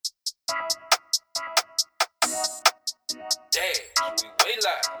Damn, we way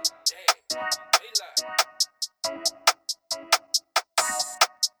live. Damn, we way live.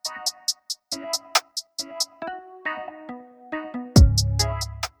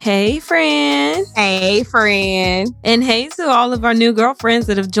 Hey, friend. Hey, friend. And hey to all of our new girlfriends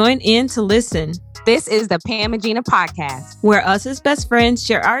that have joined in to listen. This is the Pam and Gina podcast, where us as best friends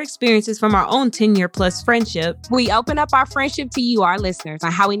share our experiences from our own 10-year plus friendship. We open up our friendship to you, our listeners,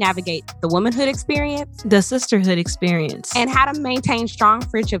 on how we navigate the womanhood experience, the sisterhood experience, and how to maintain strong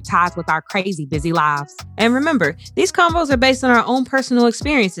friendship ties with our crazy busy lives. And remember, these convos are based on our own personal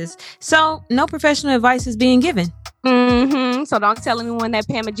experiences, so no professional advice is being given. So don't tell anyone that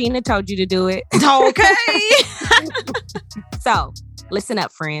Pam and Gina told you to do it. Okay. So listen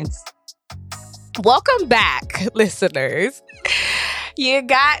up, friends. Welcome back, listeners. You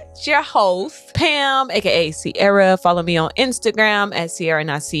got your host, Pam, aka Sierra. Follow me on Instagram at Sierra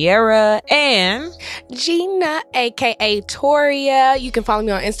Not Sierra. And Gina, aka Toria. You can follow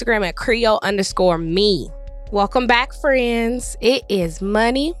me on Instagram at Creole_me. Welcome back, friends. It is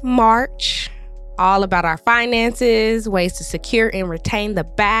Money March. All about our finances, ways to secure and retain the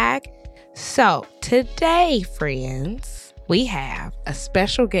bag. So today, friends, we have a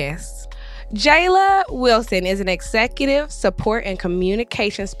special guest. Jayla Wilson is an executive support and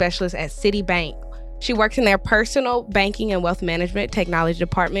communication specialist at Citibank. She works in their personal banking and wealth management technology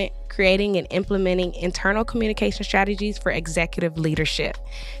department, creating and implementing internal communication strategies for executive leadership.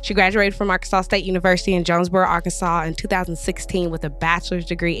 She graduated from Arkansas State University in Jonesboro, Arkansas in 2016 with a bachelor's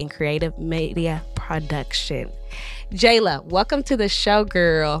degree in creative media production. Jayla, welcome to the show,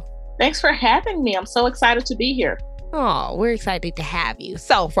 girl. Thanks for having me. I'm so excited to be here. Oh, we're excited to have you.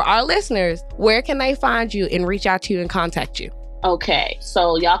 So for our listeners, where can they find you and reach out to you and contact you? Okay,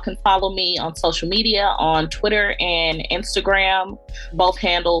 so y'all can follow me on social media on Twitter and Instagram. Both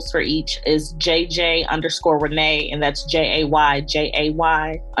handles for each is JJ_Renee, and that's JAY_RENEE.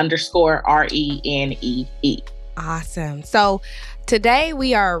 Awesome. So today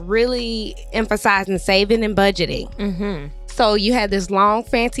we are really emphasizing saving and budgeting. mm-hmm. So you had this long,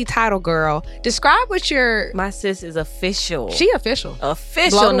 fancy title, girl. Describe what My sis is official. She official.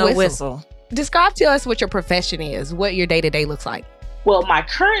 Official, Blow the no whistle. whistle. Describe to us what your profession is, what your day-to-day looks like. Well, my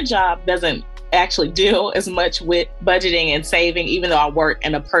current job doesn't actually deal as much with budgeting and saving, even though I work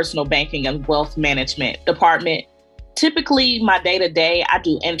in a personal banking and wealth management department. Typically, my day-to-day, I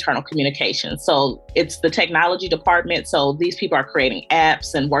do internal communication. So it's the technology department. So these people are creating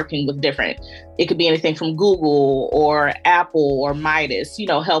apps and working with it could be anything from Google or Apple or Midas,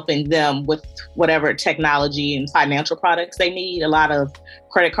 helping them with whatever technology and financial products they need, a lot of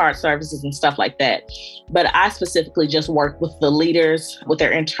credit card services and stuff like that. But I specifically just work with the leaders with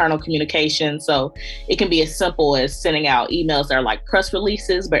their internal communication. So it can be as simple as sending out emails that are like press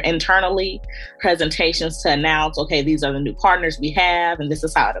releases, but internally presentations to announce, okay, these are the new partners we have, and this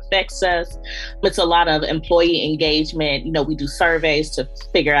is how it affects us. It's a lot of employee engagement. We do surveys to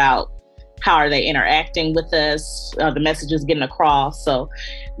figure out how are they interacting with us, the messages getting across. So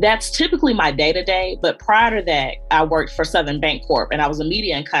that's typically my day-to-day. But prior to that, I worked for Southern Bank Corp, and I was a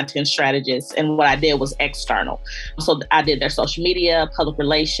media and content strategist. And what I did was external. So I did their social media, public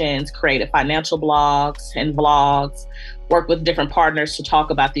relations, created financial blogs and vlogs, worked with different partners to talk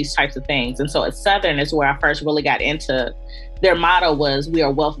about these types of things. And so at Southern is where I first really got into. Their motto was, we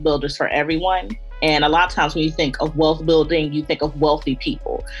are wealth builders for everyone. And a lot of times when you think of wealth building, you think of wealthy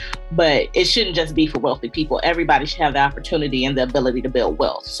people. But it shouldn't just be for wealthy people. Everybody should have the opportunity and the ability to build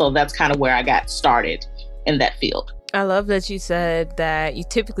wealth. So that's kind of where I got started in that field. I love that you said that you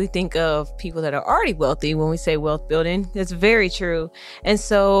typically think of people that are already wealthy when we say wealth building. That's very true. And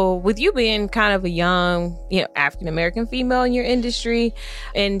so with you being kind of a young, African-American female in your industry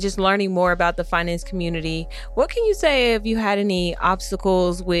and just learning more about the finance community, what can you say if you had any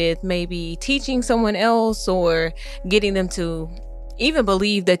obstacles with maybe teaching someone else or getting them to even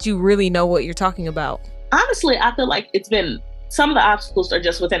believe that you really know what you're talking about? Honestly, I feel like some of the obstacles are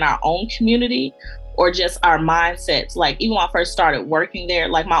just within our own community, or just our mindsets. Like even when I first started working there,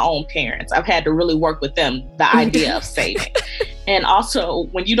 like my own parents, I've had to really work with them, the idea of saving. And also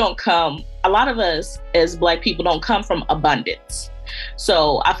when a lot of us as Black people don't come from abundance.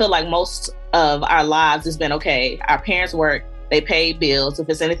 So I feel like most of our lives has been, okay, our parents work, they pay bills. If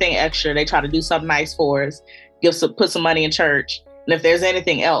it's anything extra, they try to do something nice for us, put some money in church. And if there's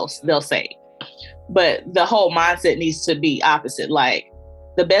anything else, they'll save. But the whole mindset needs to be opposite. Like,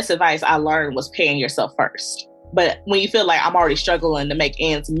 the best advice I learned was paying yourself first. But when you feel like I'm already struggling to make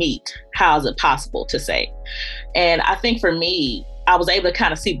ends meet, how is it possible to save? And I think for me, I was able to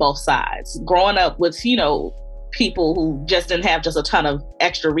kind of see both sides. Growing up with, people who just didn't have just a ton of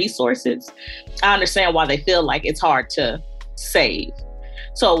extra resources, I understand why they feel like it's hard to save.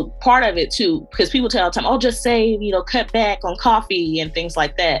 So part of it too, because people tell the time, oh, just save, cut back on coffee and things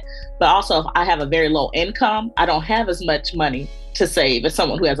like that. But also if I have a very low income, I don't have as much money to save as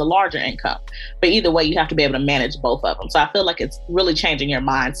someone who has a larger income. But either way, you have to be able to manage both of them. So I feel like it's really changing your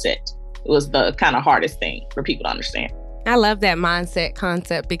mindset. It was the kind of hardest thing for people to understand. I love that mindset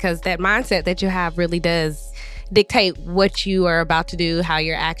concept, because that mindset that you have really does dictate what you are about to do, how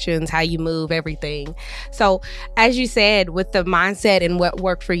your actions, how you move, everything. So as you said, with the mindset and what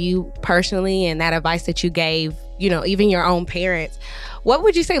worked for you personally and that advice that you gave, even your own parents, what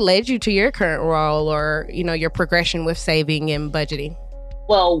would you say led you to your current role or, your progression with saving and budgeting?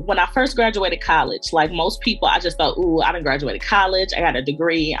 Well, when I first graduated college, like most people, I just thought, I done graduated college. I got a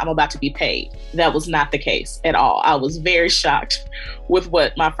degree. I'm about to be paid. That was not the case at all. I was very shocked with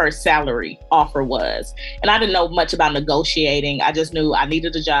what my first salary offer was. And I didn't know much about negotiating. I just knew I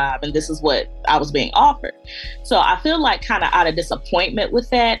needed a job and this is what I was being offered. So I feel like kind of out of disappointment with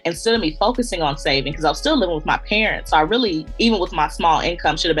that, instead of me focusing on saving, because I was still living with my parents. So I really, even with my small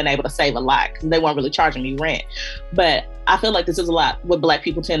income, should have been able to save a lot because they weren't really charging me rent. But I feel like this is a lot what Black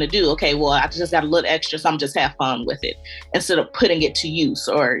people tend to do. Okay, well, I just got a little extra, so I'm just have fun with it instead of putting it to use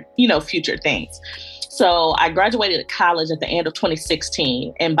or, future things. So I graduated college at the end of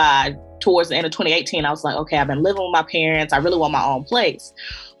 2016. And towards the end of 2018, I was like, okay, I've been living with my parents. I really want my own place.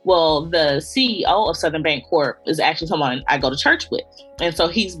 Well, the CEO of Southern Bank Corp is actually someone I go to church with. And so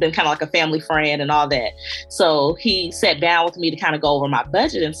he's been kind of like a family friend and all that. So he sat down with me to kind of go over my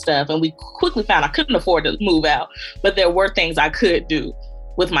budget and stuff. And we quickly found I couldn't afford to move out, but there were things I could do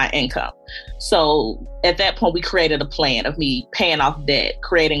with my income. So at that point, we created a plan of me paying off debt,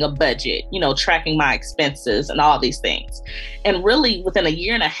 creating a budget, tracking my expenses and all these things. And really within a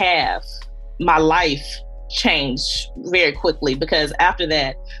year and a half, my life changed very quickly, because after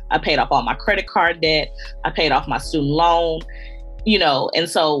that, I paid off all my credit card debt. I paid off my student loan, and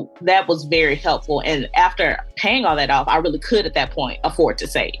so that was very helpful. And after paying all that off, I really could at that point afford to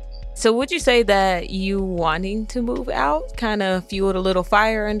save. So would you say that you wanting to move out kind of fueled a little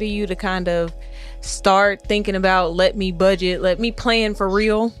fire under you to kind of start thinking about, let me budget, let me plan for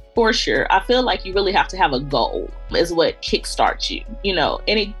real? For sure. I feel like you really have to have a goal is what kickstarts you.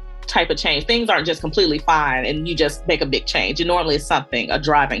 Any type of change. Things aren't just completely fine and you just make a big change. It normally is something, a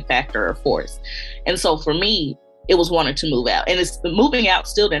driving factor or force. And so for me, it was wanting to move out. And moving out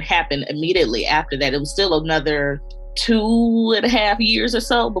still didn't happen immediately after that. It was still another 2.5 years or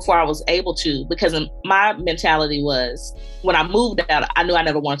so before I was able to, because my mentality was when I moved out, I knew I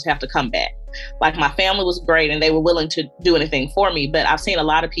never wanted to have to come back. Like my family was great and they were willing to do anything for me. But I've seen a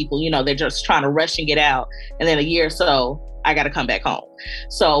lot of people, they're just trying to rush and get out. And then a year or so, I got to come back home.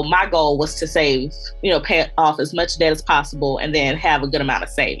 So my goal was to save, pay off as much debt as possible and then have a good amount of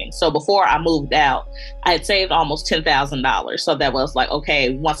savings. So before I moved out, I had saved almost $10,000. So that was like,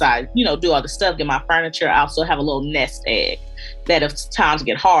 okay, once I, do all the stuff, get my furniture, I also have a little nest egg that if times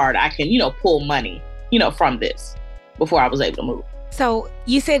get hard, I can, pull money, from this before I was able to move. So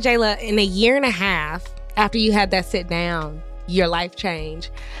you said, Jayla, in a year and a half after you had that sit down, your life change.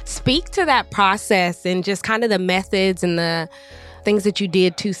 Speak to that process and just kind of the methods and the things that you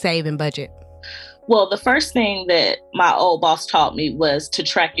did to save and budget. Well, the first thing that my old boss taught me was to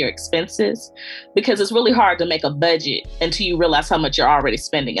track your expenses, because it's really hard to make a budget until you realize how much you're already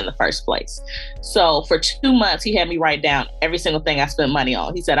spending in the first place. So for 2 months, he had me write down every single thing I spent money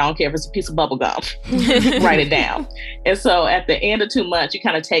on. He said, I don't care if it's a piece of bubble gum, write it down. And so at the end of 2 months, you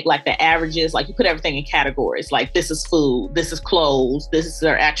kind of take like the averages, like you put everything in categories, like this is food, this is clothes, this is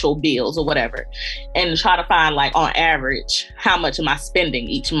their actual bills or whatever, and try to find like on average, how much am I spending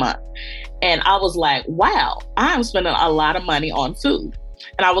each month? And I was like, wow, I'm spending a lot of money on food.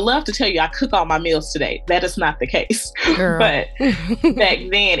 And I would love to tell you I cook all my meals today. That is not the case. But back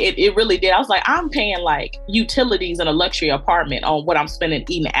then, it really did. I was like, I'm paying like utilities in a luxury apartment on what I'm spending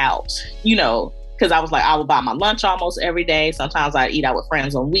eating out, because I was like, I would buy my lunch almost every day. Sometimes I'd eat out with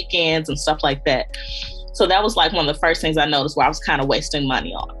friends on weekends and stuff like that. So that was like one of the first things I noticed where I was kind of wasting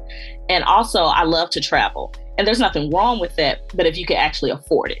money on. And also, I love to travel. And there's nothing wrong with that, but if you could actually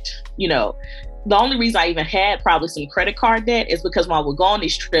afford it, The only reason I even had probably some credit card debt is because when I would go on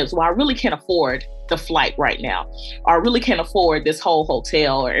these trips, I really can't afford the flight right now, or I really can't afford this whole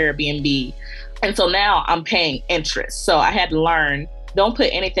hotel or Airbnb. And so now I'm paying interest. So I had to learn, don't put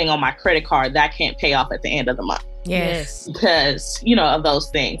anything on my credit card that I can't pay off at the end of the month. Yes. Because, of those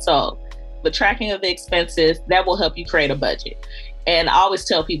things. So the tracking of the expenses, that will help you create a budget. And I always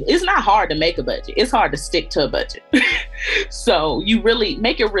tell people, it's not hard to make a budget. It's hard to stick to a budget. So you really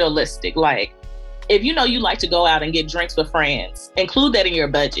make it realistic. Like, if you know you like to go out and get drinks with friends, include that in your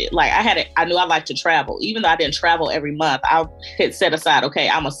budget. Like I knew I liked to travel. Even though I didn't travel every month, I had set aside, okay,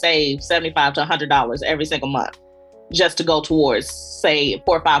 I'm going to save $75 to $100 every single month just to go towards, say,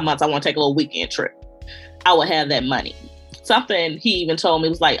 4 or 5 months, I want to take a little weekend trip. I would have that money. Something he even told me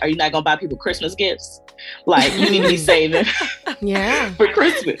was like, are you not going to buy people Christmas gifts? Like, you need to be saving for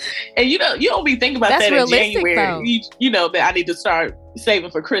Christmas. And you don't be thinking about That's that in realistic, January. You know that I need to start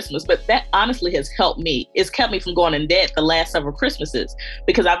saving for Christmas. But that honestly has helped me. It's kept me from going in debt the last several Christmases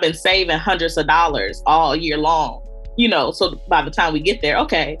because I've been saving hundreds of dollars all year long. You know, so by the time we get there,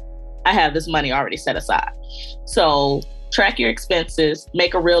 okay, I have this money already set aside. So track your expenses,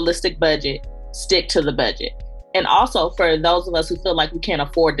 make a realistic budget, stick to the budget. And also for those of us who feel like we can't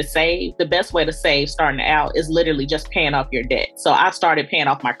afford to save, the best way to save starting out is literally just paying off your debt. So I started paying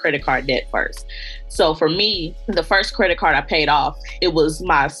off my credit card debt first. So for me, the first credit card I paid off, it was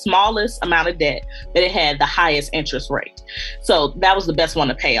my smallest amount of debt, but it had the highest interest rate. So that was the best one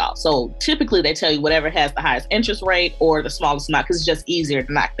to pay off. So typically they tell you whatever has the highest interest rate or the smallest amount because it's just easier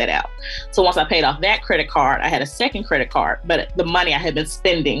to knock that out. So once I paid off that credit card, I had a second credit card, but the money I had been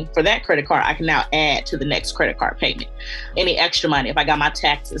spending for that credit card, I can now add to the next credit card payment. Any extra money, if I got my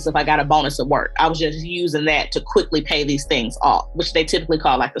taxes, if I got a bonus at work, I was just using that to quickly pay these things off, which they typically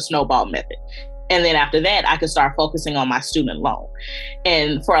call like the snowball method. And then after that, I could start focusing on my student loan.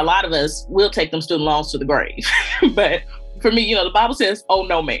 And for a lot of us, we'll take them student loans to the grave. But for me, the Bible says, oh,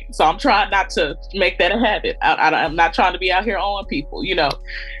 no, man. So I'm trying not to make that a habit. I'm not trying to be out here owing people,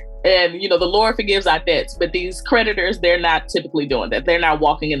 And, the Lord forgives our debts. But these creditors, they're not typically doing that. They're not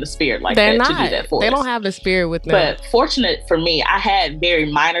walking in the spirit like that to do that for us. They don't have the spirit with them. But fortunate for me, I had very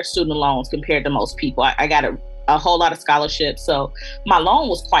minor student loans compared to most people. I got a whole lot of scholarships. So my loan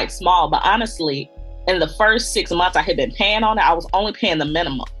was quite small. But honestly, in the first 6 months I had been paying on it, I was only paying the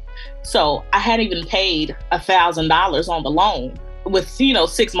minimum. So I hadn't even paid $1,000 on the loan with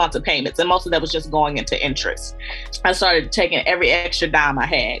 6 months of payments, and most of that was just going into interest. I started taking every extra dime I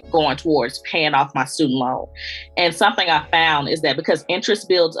had going towards paying off my student loan. And something I found is that because interest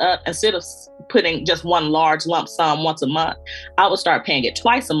builds up, instead of putting just one large lump sum once a month, I would start paying it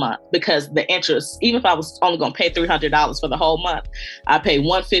twice a month because the interest, even if I was only going to pay $300 for the whole month, I pay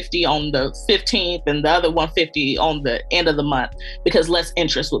 $150 on the 15th and the other $150 on the end of the month because less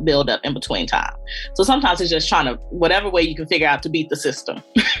interest would build up in between time. So sometimes it's just trying to, whatever way you can figure out to beat the system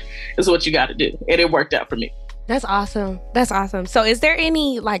is what you got to do. And it worked out for me. That's awesome. That's awesome. So is there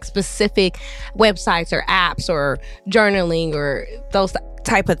any specific websites or apps or journaling or those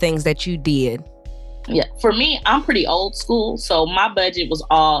type of things that you did? Yeah, for me, I'm pretty old school. So my budget was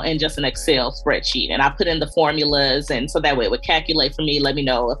all in just an Excel spreadsheet. And I put in the formulas. And so that way it would calculate for me, let me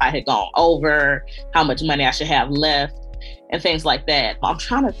know if I had gone over, how much money I should have left, and things like that. I'm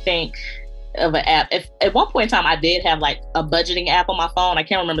trying to think of an app. At one point in time, I did have a budgeting app on my phone. I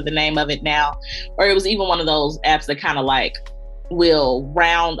can't remember the name of it now. Or it was even one of those apps that kind of will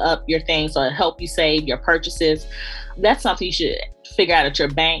round up your things or help you save your purchases. That's something you should figure out at your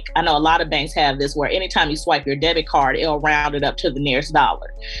bank. I know a lot of banks have this where anytime you swipe your debit card, it'll round it up to the nearest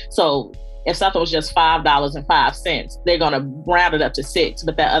dollar. So if something was just $5.05, they're going to round it up to $6,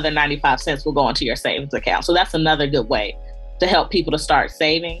 but that other 95 cents will go into your savings account. So that's another good way to help people to start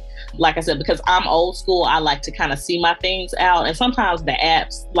saving. Like I said, because I'm old school, I like to kind of see my things out. And sometimes the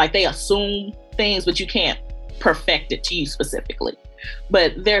apps, they assume things, but you can't perfect it to you specifically.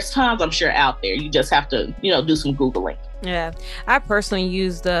 But there's times I'm sure out there, you just have to, do some Googling. Yeah, I personally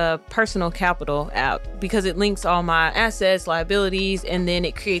use the Personal Capital app because it links all my assets, liabilities, and then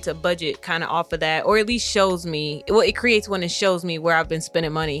it creates a budget kind of off of that, or at least shows me, it creates one and shows me where I've been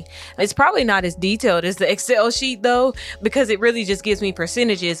spending money. It's probably not as detailed as the Excel sheet though, because it really just gives me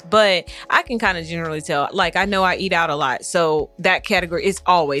percentages, but I can kind of generally tell, I know I eat out a lot. So that category is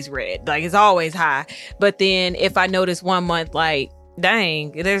always red, it's always high. But then if I notice one month,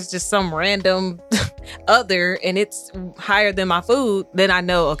 dang, there's just some random other and it's higher than my food, then I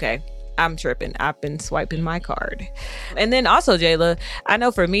know, okay, I'm tripping. I've been swiping my card. And then also, Jayla, I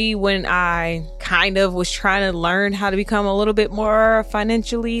know for me, when I kind of was trying to learn how to become a little bit more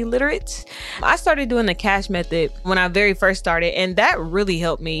financially literate, I started doing the cash method when I very first started. And that really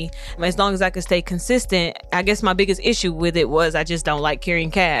helped me as long as I could stay consistent. I guess my biggest issue with it was I just don't like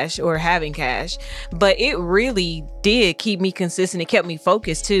carrying cash or having cash. But it really did keep me consistent. It kept me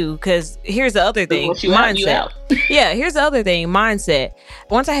focused too. Because here's the other thing, mindset. Yeah, here's the other thing, mindset.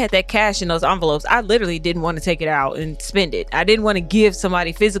 Once I had that cash cash in those envelopes, I literally didn't want to take it out and spend it. I didn't want to give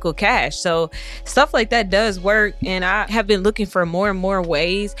somebody physical cash. So stuff like that does work. And I have been looking for more and more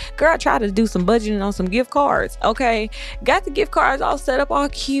ways. Girl, I tried to do some budgeting on some gift cards. Okay. Got the gift cards all set up all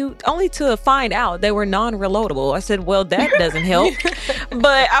cute, only to find out they were non-reloadable. I said, well, that doesn't help.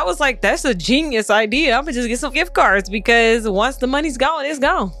 But I was like, that's a genius idea. I'm gonna just get some gift cards, because once the money's gone, it's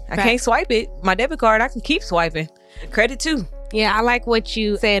gone. I can't swipe it. My debit card, I can keep swiping. Credit too. Yeah, I like what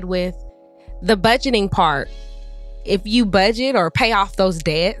you said with the budgeting part. If you budget or pay off those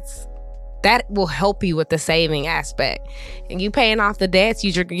debts, that will help you with the saving aspect. And you paying off the debts,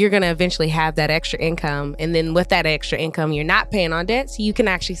 you're going to eventually have that extra income. And then with that extra income, you're not paying on debts, you can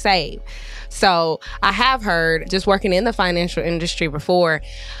actually save. So I have heard, just working in the financial industry before,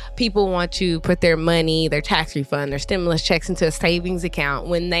 people want to put their money, their tax refund, their stimulus checks into a savings account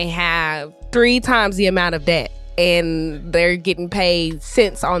when they have 3 times the amount of debt, and they're getting paid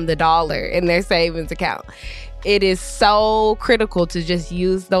cents on the dollar in their savings account. It is so critical to just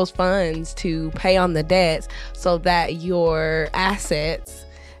use those funds to pay on the debts so that your assets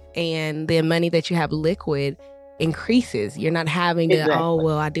and the money that you have liquid increases. You're not having to,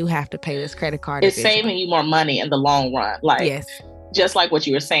 I do have to pay this credit card. It's saving you more money in the long run. Like, yes. Just like what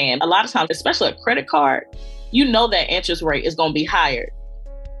you were saying, a lot of times, especially a credit card, you know that interest rate is going to be higher,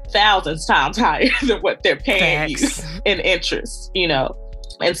 thousands times higher than what they're paying you in interest, you know.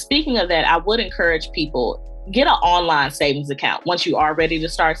 And speaking of that, I would encourage people, get an online savings account once you are ready to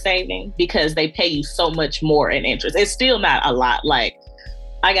start saving, because they pay you so much more in interest. It's still not a lot. Like,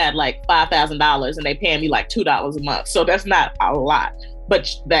 I got like $5,000 and they paying me like $2 a month. So that's not a lot.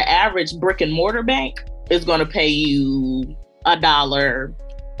 But the average brick and mortar bank is going to pay you $1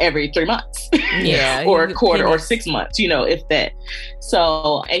 every 3 months. Yeah. Or a quarter or 6 months, you know, if that.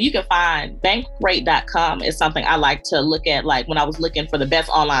 So, and you can find bankrate.com is something I like to look at. Like when I was looking for the best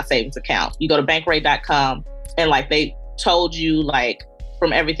online savings account, you go to bankrate.com and like they told you like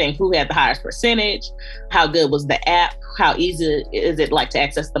from everything, who had the highest percentage, how good was the app, how easy is it like to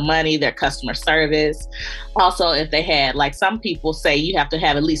access the money, their customer service. Also, if they had, like some people say you have to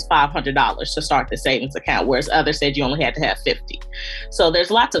have at least $500 to start the savings account, whereas others said you only had to have 50. So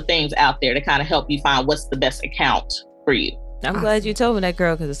there's lots of things out there to kind of help you find what's the best account for you. I'm glad you told me that,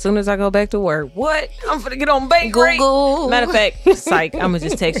 girl, because as soon as I go back to work, I'm gonna get on Bankrate. Google. Matter of fact, psych, I'm gonna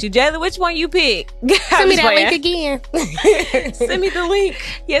just text you, Jayla, which one you pick? Send me that link again. Send me the link.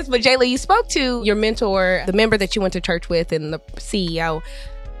 Yes, but Jayla, you spoke to your mentor, the member that you went to church with, and the CEO,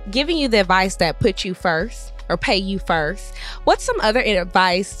 giving you the advice that put you first or pay you first. What's some other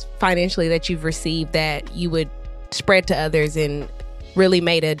advice financially that you've received that you would spread to others and really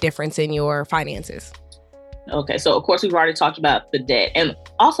made a difference in your finances? Okay, so of course we've already talked about the debt and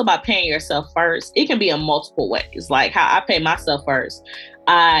also about paying yourself first. It can be in multiple ways. Like how I pay myself first,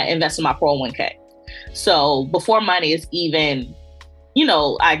 I invest in my 401k. So before money is even, you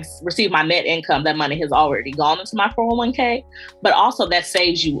know, I receive my net income, that money has already gone into my 401k, but also that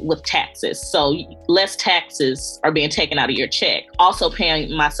saves you with taxes. So less taxes are being taken out of your check. Also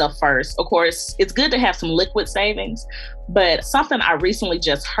paying myself first. Of course, it's good to have some liquid savings, but something I recently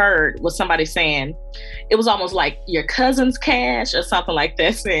just heard was somebody saying, it was almost like your cousin's cash or something like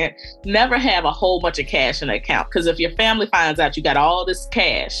that, saying never have a whole bunch of cash in an account. Because if your family finds out you got all this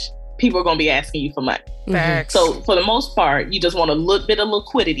cash, people are going to be asking you for money. Facts. So for the most part, you just want a little bit of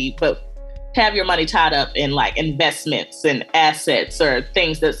liquidity, but have your money tied up in like investments and assets or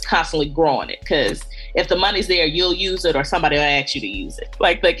things that's constantly growing it. Because if the money's there, you'll use it or somebody will ask you to use it.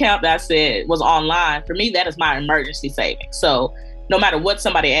 Like the account that I said was online. For me, that is my emergency savings. So no matter what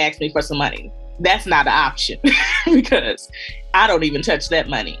somebody asks me for some money, that's not an option because I don't even touch that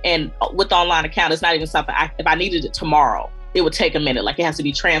money. And with the online account, it's not even something, if I needed it tomorrow, it would take a minute. Like it has to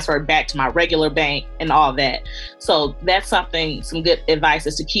be transferred back to my regular bank and all that. So that's something, some good advice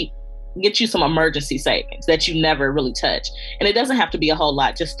is to get you some emergency savings that you never really touch. And it doesn't have to be a whole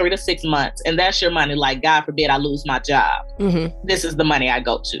lot, just 3 to 6 months. And that's your money. Like, God forbid I lose my job. Mm-hmm. This is the money I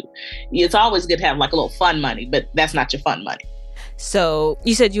go to. It's always good to have like a little fun money, but that's not your fun money. So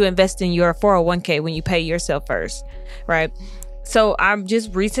you said you invest in your 401k when you pay yourself first, right? So I'm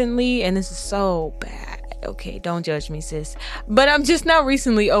just recently, and this is so bad. Okay, don't judge me, sis. But I'm just now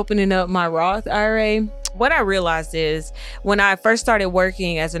recently opening up my Roth IRA. What I realized is when I first started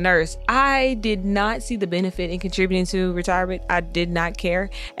working as a nurse, I did not see the benefit in contributing to retirement. I did not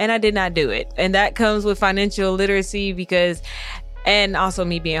care, and I did not do it. And that comes with financial literacy and also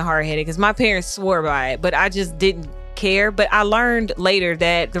me being hard-headed because my parents swore by it, but I just didn't care. But I learned later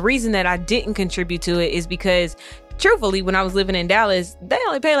that the reason that I didn't contribute to it is because truthfully, when I was living in Dallas, they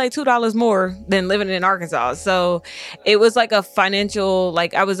only pay like $2 more than living in Arkansas. So it was like a financial,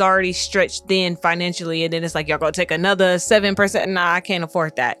 like I was already stretched thin financially. And then it's like, y'all gonna take another 7%. Nah, I can't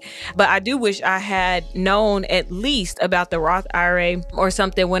afford that. But I do wish I had known at least about the Roth IRA or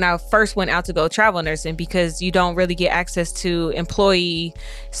something when I first went out to go travel nursing, because you don't really get access to employee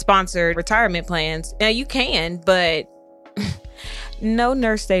sponsored retirement plans. Now you can, but no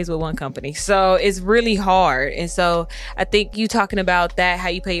nurse stays with one company. So it's really hard. And so I think you talking about that, how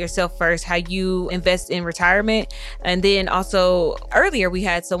you pay yourself first, how you invest in retirement. And then also earlier we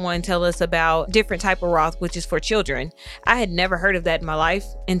had someone tell us about different type of Roth, which is for children. I had never heard of that in my life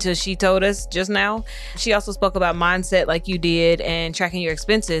until she told us just now. She also spoke about mindset like you did and tracking your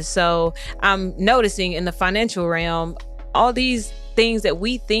expenses. So I'm noticing in the financial realm, all these things that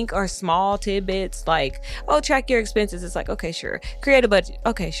we think are small tidbits, like, oh, track your expenses. It's like, okay, sure. Create a budget.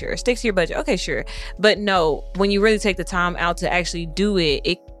 Okay, sure. Stick to your budget. Okay, sure. But no, when you really take the time out to actually do it,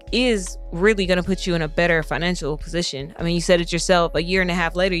 it is really going to put you in a better financial position. I mean, you said it yourself, a year and a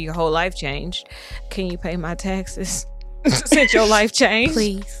half later, your whole life changed. Can you pay my taxes since your life changed?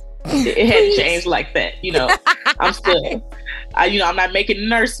 Please. It hadn't changed like that. I'm still, I'm not making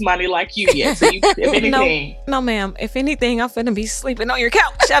nurse money like you yet. So if anything. No, ma'am. If anything, I'm finna be sleeping on your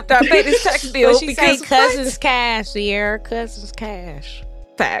couch after I pay this tax bill. She say cousins cash, Sierra. Cousins cash.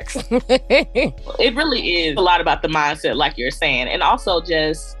 Facts. It really is a lot about the mindset, like you're saying. And also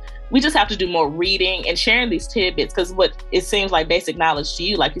we just have to do more reading and sharing these tidbits, because what it seems like basic knowledge to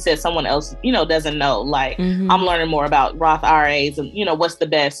you, like you said, someone else, doesn't know. Like, I'm learning more about Roth IRAs and, what's the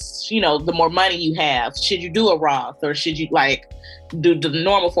best, the more money you have, should you do a Roth or should you do the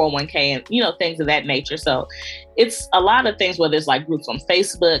normal 401k and, things of that nature. So it's a lot of things where there's like groups on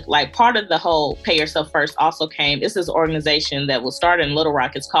Facebook. Like part of the whole pay yourself first also it's this organization that was started in Little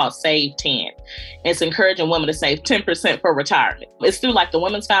Rock. It's called Save 10. And it's encouraging women to save 10% for retirement. It's through like the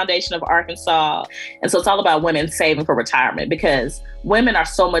Women's Foundation of Arkansas. And so it's all about women saving for retirement, because women are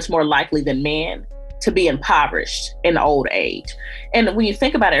so much more likely than men to be impoverished in old age. And when you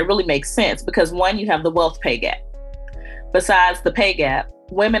think about it, it really makes sense, because one, you have the wealth pay gap. Besides the pay gap,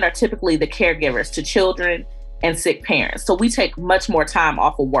 women are typically the caregivers to children and sick parents. So we take much more time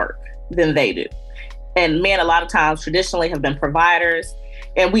off of work than they do. And men, a lot of times, traditionally have been providers,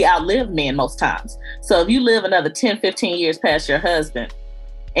 and we outlive men most times. So if you live another 10, 15 years past your husband,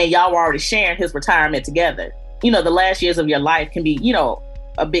 and y'all were already sharing his retirement together, the last years of your life can be,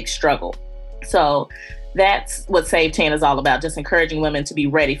 a big struggle. So that's what Save 10 is all about, just encouraging women to be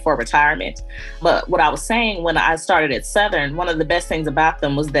ready for retirement. But what I was saying when I started at Southern, one of the best things about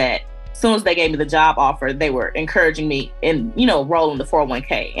them was that as soon as they gave me the job offer, they were encouraging me in, rolling the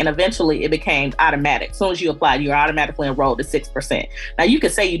 401k. And eventually it became automatic. As soon as you applied, you were automatically enrolled at 6%. Now you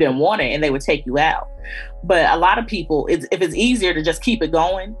could say you didn't want it and they would take you out. But a lot of people, if it's easier to just keep it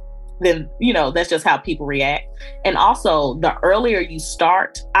going, then, that's just how people react. And also, the earlier you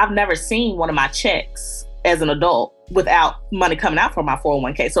start, I've never seen one of my checks as an adult without money coming out from my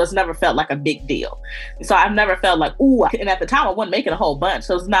 401k. So it's never felt like a big deal. So I've never felt like, ooh, and at the time I wasn't making a whole bunch.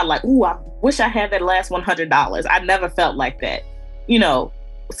 So it's not like, ooh, I wish I had that last $100. I never felt like that,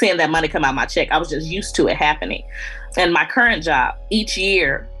 seeing that money come out my check. I was just used to it happening. And my current job, each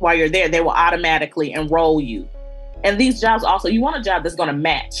year while you're there, they will automatically enroll you. And these jobs also, you want a job that's going to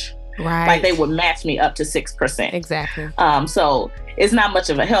match. Right. Like they would match me up to 6%. Exactly. So it's not much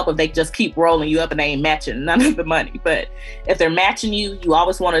of a help if they just keep rolling you up and they ain't matching none of the money. But if they're matching you, you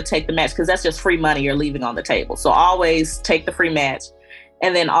always want to take the match, because that's just free money you're leaving on the table. So always take the free match.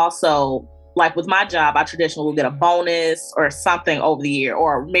 And then also, like with my job, I traditionally will get a bonus or something over the year,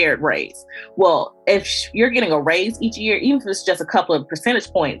 or a merit raise. Well, if you're getting a raise each year, even if it's just a couple of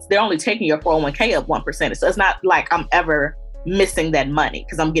percentage points, they're only taking your 401k up 1%. So it's not like I'm ever missing that money,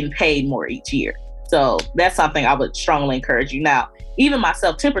 because I'm getting paid more each year. So that's something I would strongly encourage you. Now, even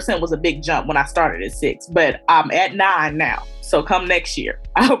myself, 10% was a big jump when I started at 6, but I'm at 9 now. So come next year,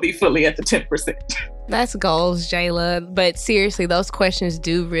 I'll be fully at the 10%. That's goals, Jayla. But seriously, those questions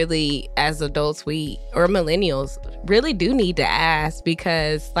do really, as adults, or millennials, really do need to ask,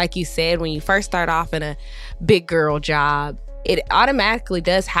 because like you said, when you first start off in a big girl job, it automatically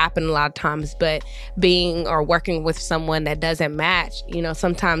does happen a lot of times. But being or working with someone that doesn't match,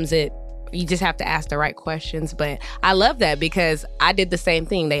 sometimes you just have to ask the right questions. But I love that, because I did the same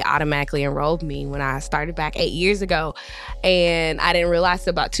thing. They automatically enrolled me when I started back 8 years ago. And I didn't realize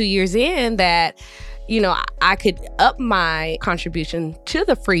about 2 years in that, I could up my contribution to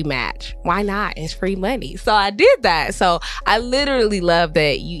the free match. Why not? It's free money. So I did that. So I literally love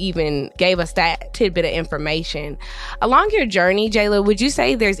that you even gave us that tidbit of information. Along your journey, Jayla, would you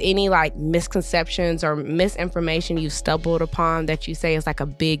say there's any like misconceptions or misinformation you stumbled upon that you say is like a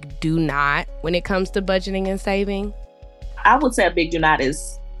big do not when it comes to budgeting and saving? I would say a big do not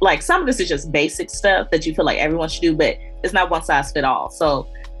is like some of this is just basic stuff that you feel like everyone should do, but it's not one size fit all. So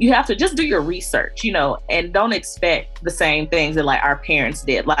you have to just do your research, and don't expect the same things that like our parents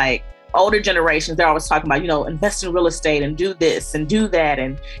did. Like older generations, they're always talking about, invest in real estate and do this and do that.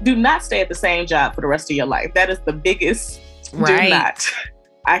 And do not stay at the same job for the rest of your life. That is the biggest do not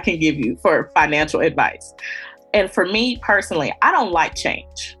I can give you for financial advice. And for me personally, I don't like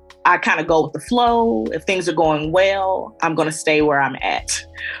change. I kind of go with the flow. If things are going well, I'm going to stay where I'm at.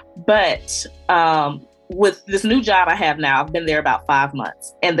 But with this new job I have now, I've been there about 5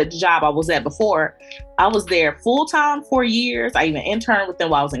 months. And the job I was at before, I was there full time 4 years. I even interned with them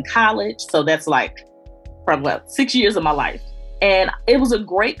while I was in college. So that's like probably 6 years of my life. And it was a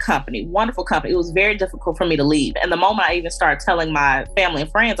great company, wonderful company. It was very difficult for me to leave. And the moment I even started telling my family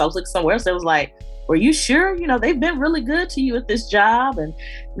and friends I was looking somewhere else, it was like, were you sure? They've been really good to you at this job and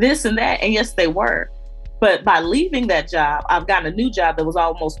this and that. And yes, they were. But by leaving that job, I've gotten a new job that was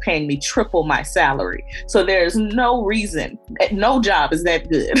almost paying me triple my salary. So there's no reason, no job is that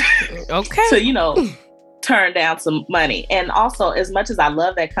good. Okay. to, turn down some money. And also, as much as I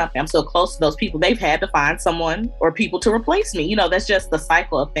love that company, I'm so close to those people, they've had to find someone or people to replace me. That's just the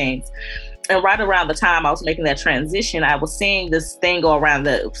cycle of things. And right around the time I was making that transition, I was seeing this thing go around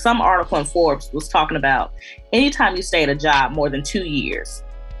some article in Forbes was talking about anytime you stay at a job more than 2 years,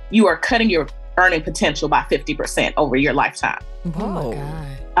 you are cutting your earning potential by 50% over your lifetime. Oh my God.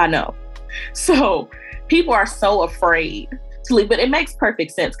 I know. So people are so afraid to leave, but it makes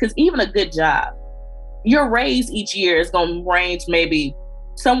perfect sense because even a good job, your raise each year is going to range maybe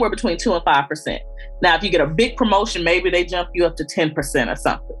somewhere between 2 and 5%. Now, if you get a big promotion, maybe they jump you up to 10% or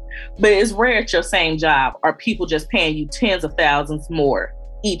something. But it's rare at your same job are people just paying you tens of thousands more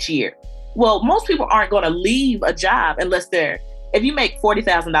each year. Well, most people aren't going to leave a job unless if you make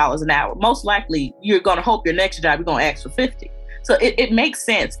 $40,000 an hour, most likely you're going to hope your next job, you're going to ask for 50. So it makes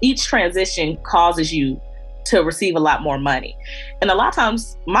sense. Each transition causes you to receive a lot more money. And a lot of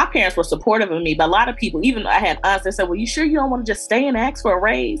times my parents were supportive of me, but a lot of people, even I had aunts that said, well, you sure you don't want to just stay and ask for a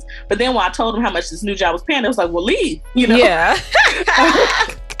raise? But then when I told them how much this new job was paying, it was like, well, leave, Yeah.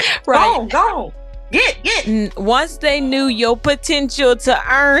 Right. Go. Get. Once they knew your potential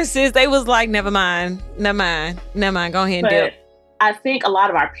to earn, sis, they was like, never mind. Go ahead and do it. I think a lot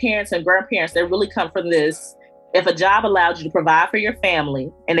of our parents and grandparents, they really come from this. If a job allowed you to provide for your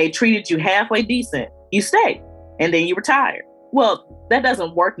family and they treated you halfway decent, you stay and then you retire. Well, that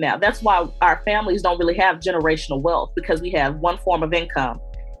doesn't work now. That's why our families don't really have generational wealth, because we have one form of income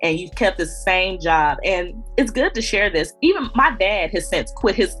and you've kept the same job. And it's good to share this. Even my dad has since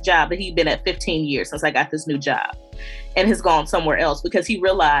quit his job that he'd been at 15 years since I got this new job, and has gone somewhere else because he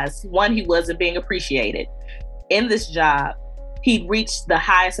realized, one, he wasn't being appreciated in this job. He'd reached the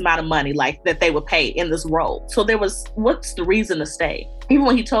highest amount of money like that they would pay in this role. So what's the reason to stay? Even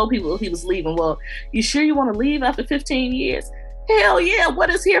when he told people he was leaving, well, you sure you want to leave after 15 years? Hell yeah, what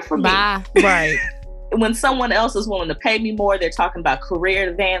is here for me? Bye. Right. When someone else is willing to pay me more, they're talking about career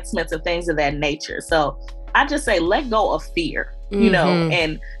advancements and things of that nature. So I just say, let go of fear,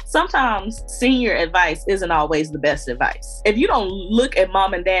 and sometimes senior advice isn't always the best advice. If you don't look at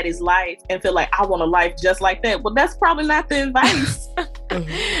mom and daddy's life and feel like I want a life just like that, well, that's probably not the advice.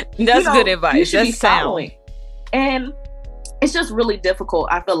 That's good advice. That's sound. And it's just really difficult,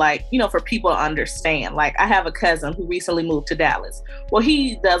 I feel like, for people to understand. Like, I have a cousin who recently moved to Dallas. Well,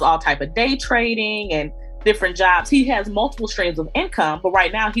 he does all type of day trading and different jobs. He has multiple streams of income, but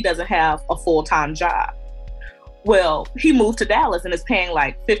right now he doesn't have a full-time job. Well, he moved to Dallas and is paying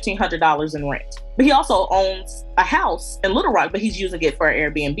like $1,500 in rent. But he also owns a house in Little Rock, but he's using it for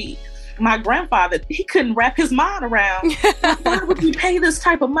Airbnb. My grandfather, he couldn't wrap his mind around, why would we pay this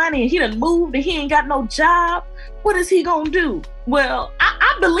type of money? And he done moved and he ain't got no job. What is he gonna do? Well,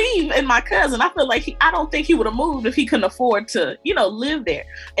 I believe in my cousin. I feel like I don't think he would have moved if he couldn't afford to, live there.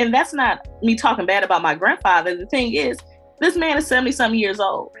 And that's not me talking bad about my grandfather. The thing is, this man is 70-something years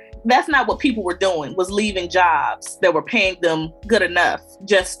old. That's not what people were doing, was leaving jobs that were paying them good enough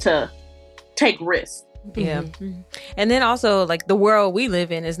just to take risks. Yeah. Mm-hmm. And then also, like, the world we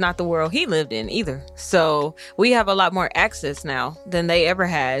live in is not the world he lived in either. So we have a lot more access now than they ever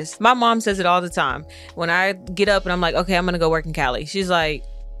has. My mom says it all the time. When I get up and I'm like, okay, I'm going to go work in Cali, she's like,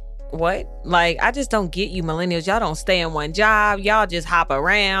 what? Like, I just don't get you millennials. Y'all don't stay in one job. Y'all just hop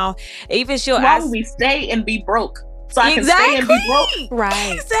around. Even she'll Why ask. would we stay and be broke? So I can stay and be broke.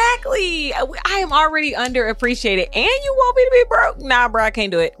 Right. Exactly. I am already underappreciated. And you want me to be broke? Nah, bro, I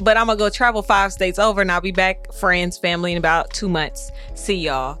can't do it. But I'm going to go travel 5 states over and I'll be back, friends, family, in about 2 months. See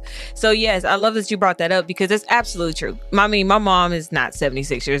y'all. So yes, I love that you brought that up because it's absolutely true. I mean, my mom is not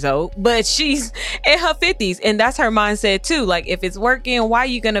 76 years old, but she's in her 50s. And that's her mindset too. Like, if it's working, why are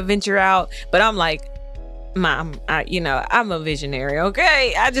you going to venture out? But I'm like, Mom, I'm a visionary,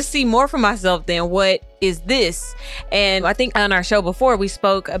 okay? I just see more for myself than what is this. And I think on our show before, we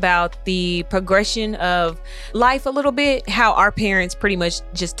spoke about the progression of life a little bit, how our parents pretty much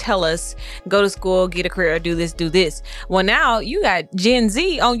just tell us, go to school, get a career, do this, do this. Well, now you got Gen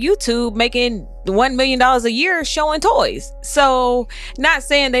Z on YouTube making $1 million a year showing toys. So not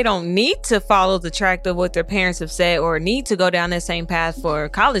saying they don't need to follow the track of what their parents have said or need to go down that same path for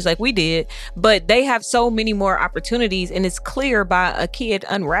college like we did, but they have so many more opportunities, and it's clear by a kid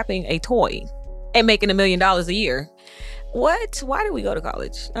unwrapping a toy and making $1 million a year. What? Why did we go to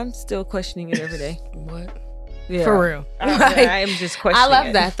college? I'm still questioning it every day. What? Yeah. For real. I'm just questioning I love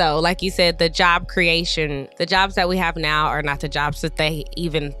it. that though. Like you said, the job creation, the jobs that we have now are not the jobs that they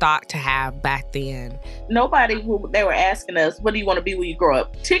even thought to have back then. They were asking us, what do you want to be when you grow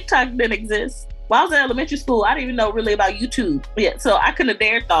up? TikTok didn't exist. While I was in elementary school, I didn't even know really about YouTube. Yeah, so I couldn't have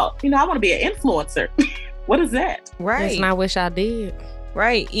dared thought, I want to be an influencer. What is that? Right. And I wish I did.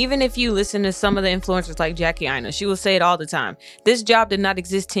 Right. Even if you listen to some of the influencers like Jackie Aina, she will say it all the time. This job did not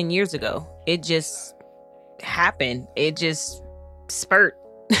exist 10 years ago. It just happened. It just spurt.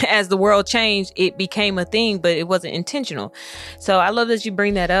 As the world changed, it became a thing, but it wasn't intentional. So I love that you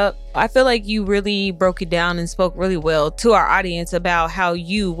bring that up. I feel like you really broke it down and spoke really well to our audience about how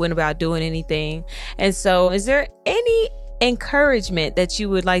you went about doing anything. And so is there any encouragement that you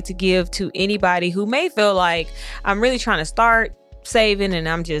would like to give to anybody who may feel like, I'm really trying to start saving and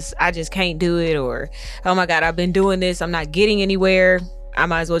I just can't do it, or, oh my God, I've been doing this, I'm not getting anywhere, I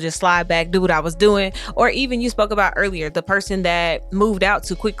might as well just slide back, do what I was doing? Or even you spoke about earlier, the person that moved out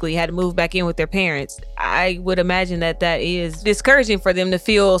too quickly, had to move back in with their parents. I would imagine that is discouraging for them to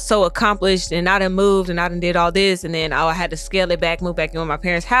feel so accomplished, and I done moved and I done did all this, and then I had to scale it back, move back in with my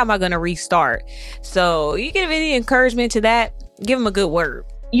parents. How am I going to restart? So you give any encouragement to that? Give them a good word.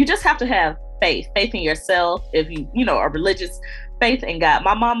 You just have to have faith in yourself. If you are religious, faith in God.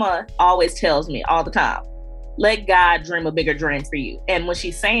 My mama always tells me all the time, let God dream a bigger dream for you. And when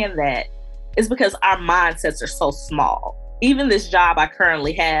she's saying that, it's because our mindsets are so small. Even this job I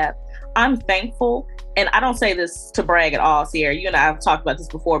currently have, I'm thankful. And I don't say this to brag at all, Sierra. You and I have talked about this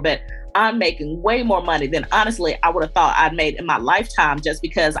before, but I'm making way more money than honestly I would have thought I'd made in my lifetime, just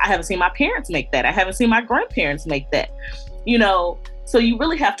because I haven't seen my parents make that. I haven't seen my grandparents make that. So you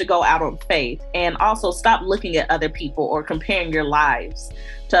really have to go out on faith, and also stop looking at other people or comparing your lives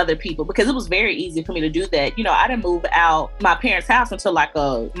to other people, because it was very easy for me to do that. I didn't move out my parents' house until like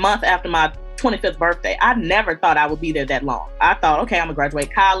a month after my 25th birthday. I never thought I would be there that long. I thought, okay, I'm gonna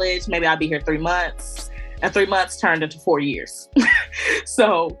graduate college. Maybe I'll be here 3 months. And 3 months turned into 4 years.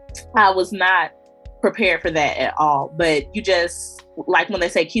 So I was not prepared for that at all. But you just, like when they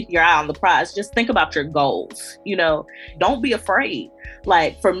say keep your eye on the prize, just think about your goals. Don't be afraid.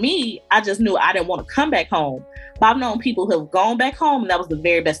 Like for me, I just knew I didn't want to come back home. But I've known people who have gone back home, and that was the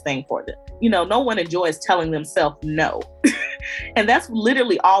very best thing for them. No one enjoys telling themselves no. And that's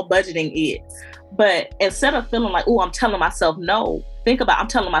literally all budgeting is. But instead of feeling like, oh, I'm telling myself no, think about, I'm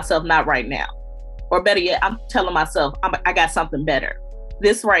telling myself not right now. Or better yet, I'm telling myself I got something better.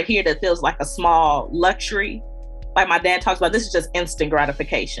 This right here that feels like a small luxury, like my dad talks about, this is just instant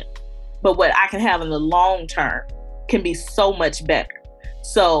gratification. But what I can have in the long term can be so much better.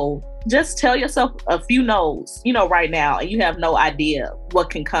 So just tell yourself a few no's, right now, and you have no idea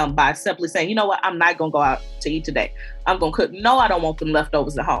what can come by simply saying, you know what, I'm not going to go out to eat today. I'm going to cook. No, I don't want them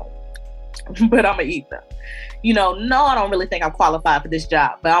leftovers at home, but I'm going to eat them. No, I don't really think I'm qualified for this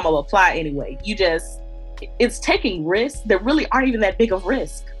job, but I'm going to apply anyway. It's taking risks that really aren't even that big of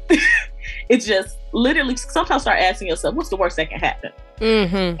risk. It's just literally sometimes start asking yourself, what's the worst that can happen?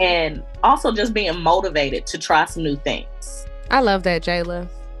 Mm-hmm. And also just being motivated to try some new things. I love that, Jayla.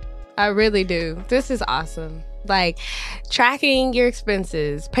 I really do. This is awesome. Like tracking your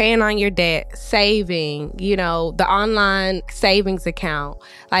expenses, paying on your debt, saving, the online savings account.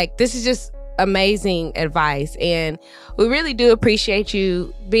 Like this is just amazing advice. And we really do appreciate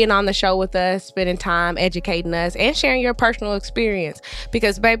you being on the show with us, spending time educating us and sharing your personal experience.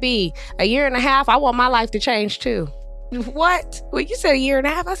 Because baby, a year and a half, I want my life to change too. What? Well, you said a year and a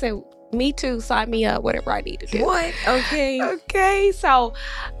half. I said, Me too. Sign me up, whatever I need to do. What? Okay. Okay. So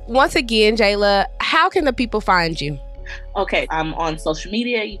once again, Jayla, how can the people find you? Okay, I'm on social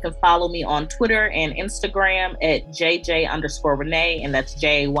media. You can follow me on Twitter and Instagram at JJ_Renee, and that's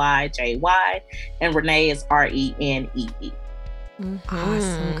JYJY, and Renee is RENEE.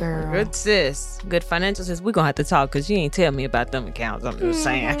 Awesome, girl. Good sis. Good financial sis. We're going to have to talk because you ain't tell me about them accounts. I'm just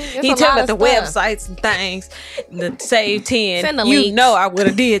saying. It's He a tell me lot about the of stuff. websites and things. The Save 10. Send the You links. know I would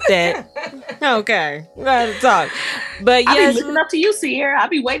have did that. Okay. We're going to have to talk. But I yes, be looking up to you, Sierra. I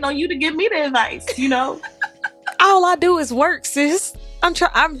be waiting on you to give me the advice, you know? all I do is work, sis.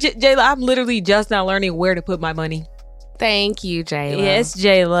 Jayla, I'm literally just now learning where to put my money. Thank you, Jayla. Yes,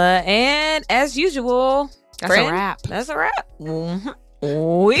 Jayla. And as usual, That's friend, a wrap. That's a wrap.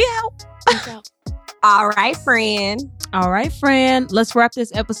 We out. All right, friend. All right, friend. Let's wrap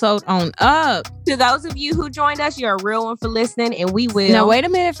this episode on up. To those of you who joined us, you're a real one for listening, and we will. Now, wait a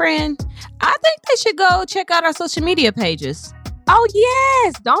minute, friend. I think they should go check out our social media pages. Oh,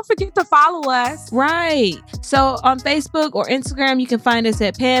 yes. Don't forget to follow us. Right. So on Facebook or Instagram, you can find us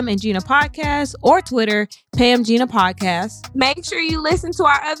at Pam and Gina Podcast, or Twitter, Pam Gina Podcast. Make sure you listen to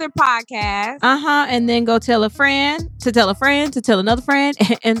our other podcasts. And then go tell a friend, to tell a friend, to tell another friend,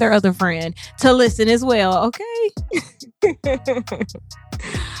 and their other friend to listen as well. Okay.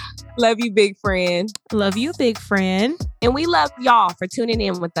 Love you, big friend. Love you, big friend. And we love y'all for tuning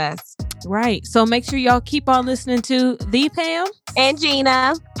in with us. Right. So make sure y'all keep on listening to the Pam And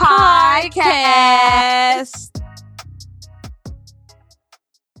Gina Podcast.